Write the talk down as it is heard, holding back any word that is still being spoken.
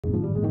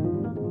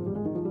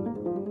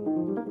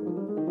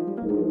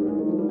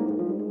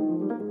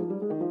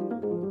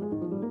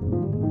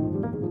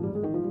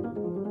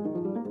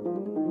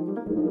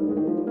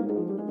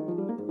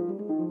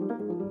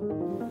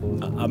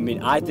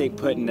mean, I think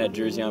putting that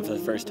jersey on for the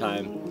first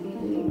time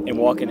and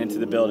walking into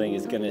the building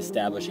is going to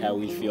establish how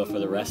we feel for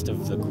the rest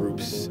of the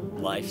group's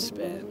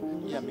lifespan.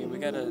 Yeah, I mean, we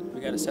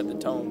gotta set the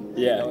tone.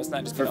 Yeah, you know, it's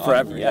not just for gonna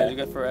forever. Yeah, you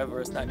got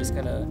forever. It's not just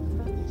gonna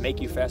make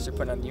you faster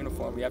putting on the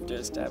uniform. We have to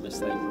establish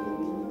that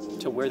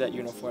to wear that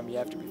uniform, you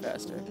have to be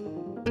faster.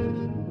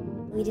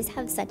 We just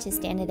have such a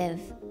standard of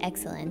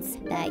excellence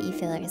that you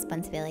feel a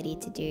responsibility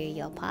to do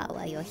your part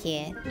while you're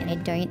here. And I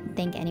don't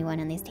think anyone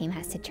on this team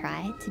has to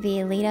try to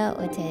be a leader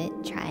or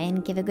to try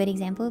and give a good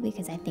example,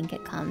 because I think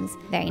it comes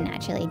very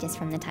naturally just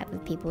from the type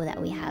of people that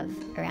we have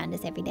around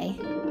us every day.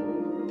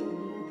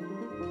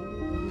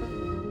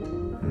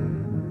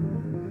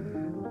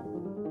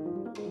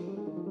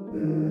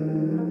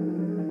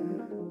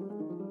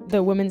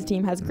 The women's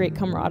team has great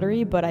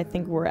camaraderie, but I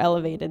think we're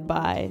elevated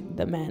by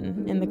the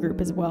men in the group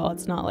as well.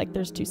 It's not like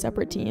there's two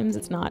separate teams.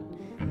 It's not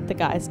the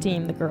guys'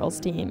 team, the girls'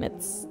 team.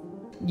 It's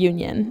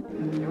union.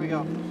 Here we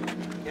go.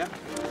 Yep.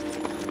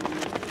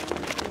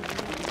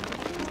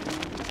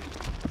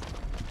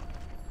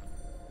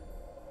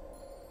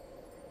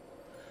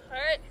 All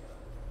right,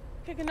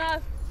 kicking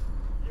off.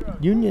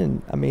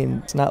 Union, I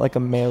mean, it's not like a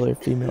male or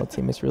female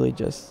team. It's really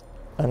just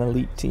an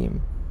elite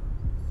team.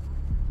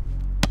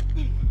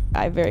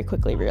 I very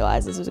quickly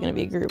realized this was going to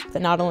be a group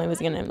that not only was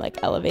going to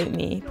like elevate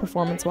me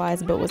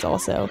performance-wise, but was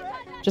also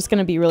just going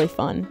to be really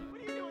fun.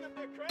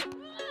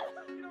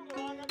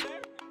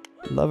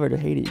 Love it or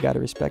hate it, you got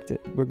to respect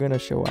it. We're going to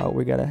show out.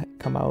 We got to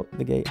come out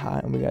the gate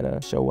hot, and we got to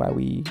show why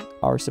we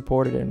are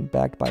supported and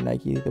backed by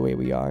Nike the way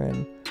we are.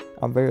 And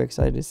I'm very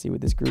excited to see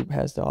what this group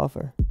has to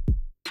offer.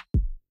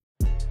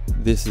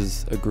 This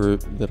is a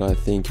group that I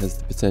think has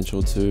the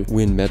potential to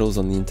win medals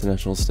on the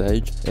international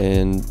stage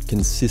and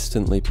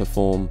consistently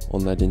perform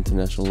on that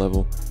international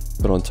level.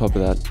 But on top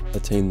of that, a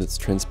team that's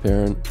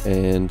transparent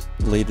and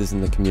leaders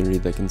in the community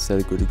that can set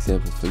a good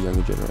example for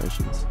younger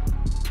generations.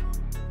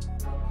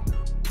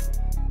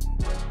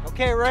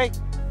 Okay, Ray.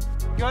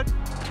 Good?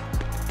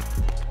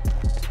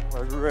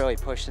 We're really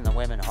pushing the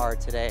women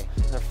hard today.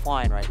 They're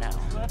flying right now.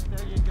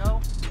 There you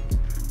go.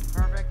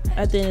 Perfect.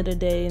 At the end of the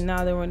day,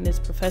 now that we're in this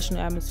professional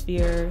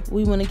atmosphere,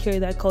 we want to carry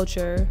that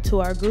culture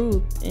to our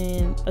group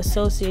and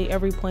associate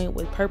every point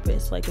with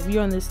purpose. Like if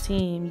you're on this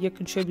team, you're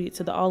contributing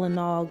to the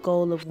all-in-all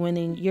goal of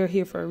winning. You're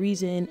here for a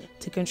reason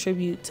to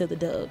contribute to the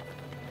dub.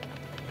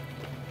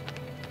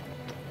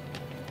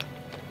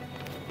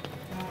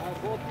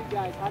 Both you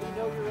guys, how do you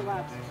know you're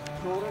relaxed?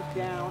 Shoulders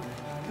down.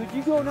 Could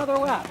you go another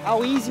lap?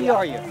 How easy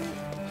are you?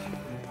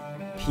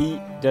 Pete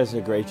does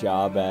a great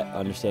job at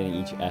understanding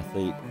each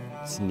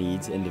athlete's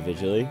needs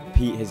individually.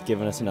 Pete has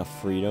given us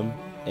enough freedom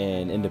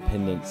and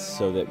independence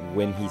so that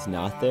when he's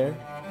not there,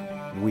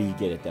 we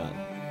get it done.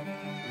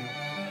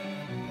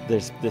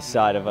 There's this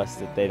side of us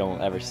that they don't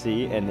ever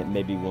see, and that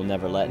maybe we'll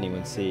never let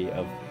anyone see,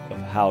 of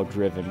how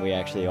driven we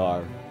actually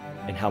are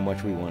and how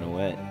much we want to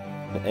win.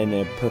 In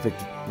a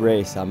perfect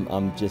race,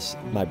 I'm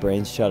just, my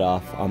brain's shut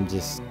off.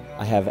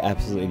 I have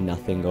absolutely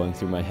nothing going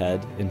through my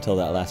head until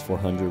that last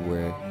 400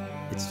 where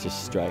it's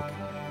just strike,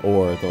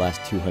 or the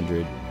last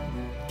 200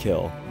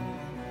 kill.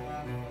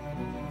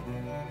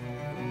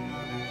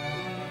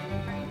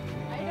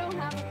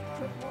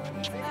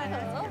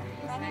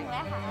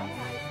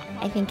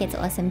 I think it's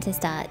awesome to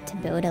start to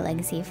build a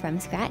legacy from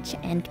scratch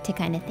and to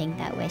kind of think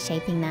that we're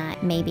shaping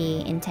that.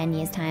 Maybe in 10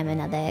 years' time,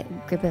 another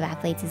group of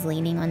athletes is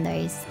leaning on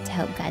those to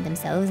help guide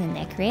themselves in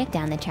their career.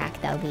 Down the track,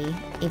 they'll be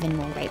even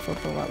more grateful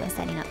for what we're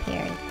setting up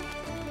here.